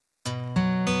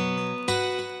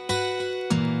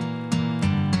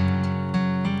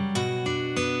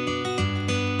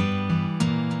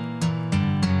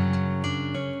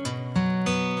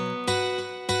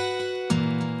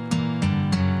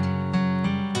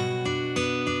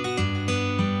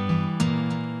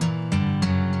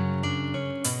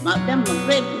My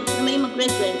great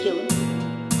grandchildren.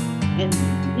 And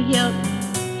we hear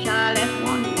child, that's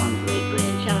one great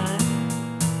grandchild.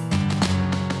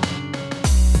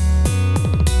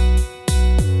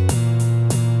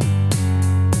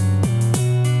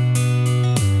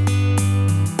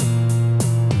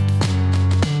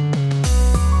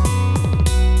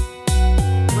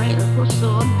 Right, the first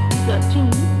son, you got two.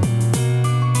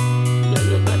 You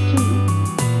got two.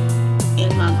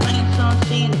 And my grandson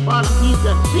stay in the bottom, he's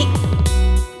got 6.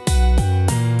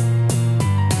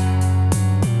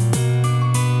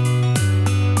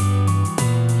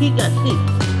 He got 6.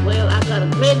 Well, I got a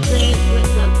great grandson.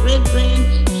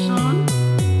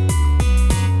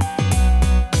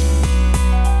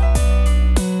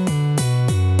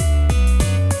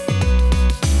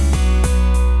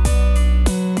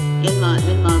 And my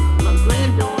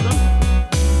granddaughter,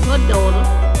 her daughter,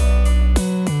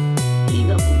 she's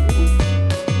up for 1.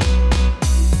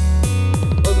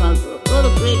 But my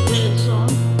other great grandson,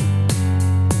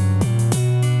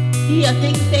 I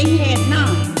think he had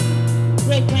 9.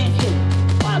 Great grandchildren.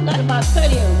 Well, I got about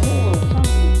 30 or more, some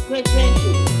great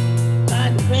grandchildren. So I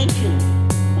had the grandchildren.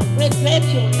 My great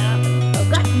grandchildren now, I've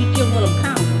got each of them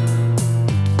counting.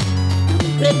 My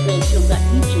great grandchildren got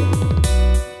each of them.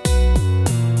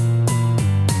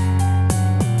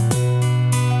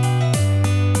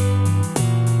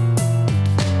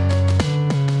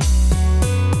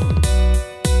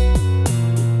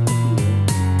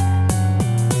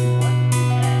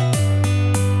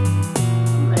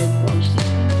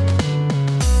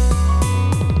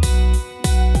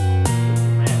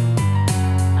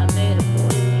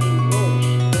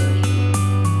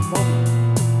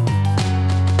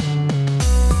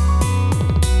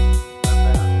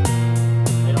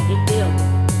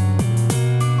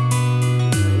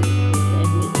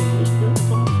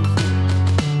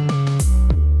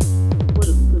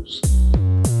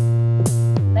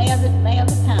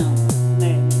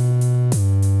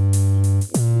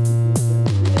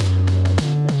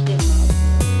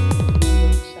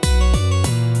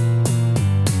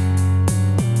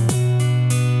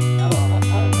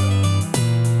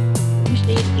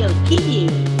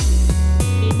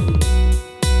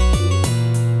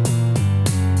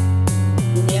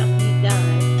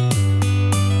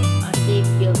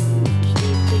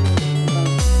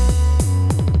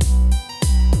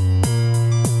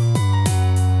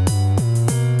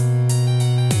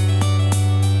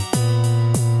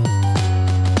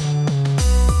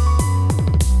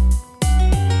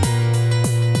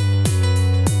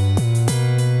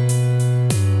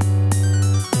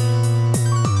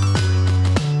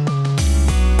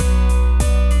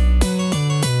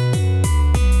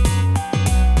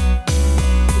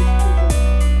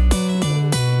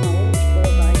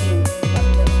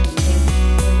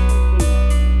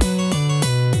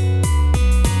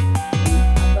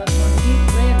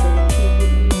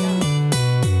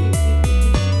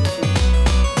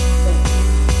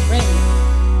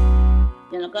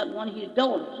 Got one of his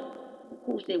daughters. Of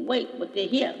course, they wait, but they're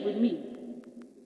here with me.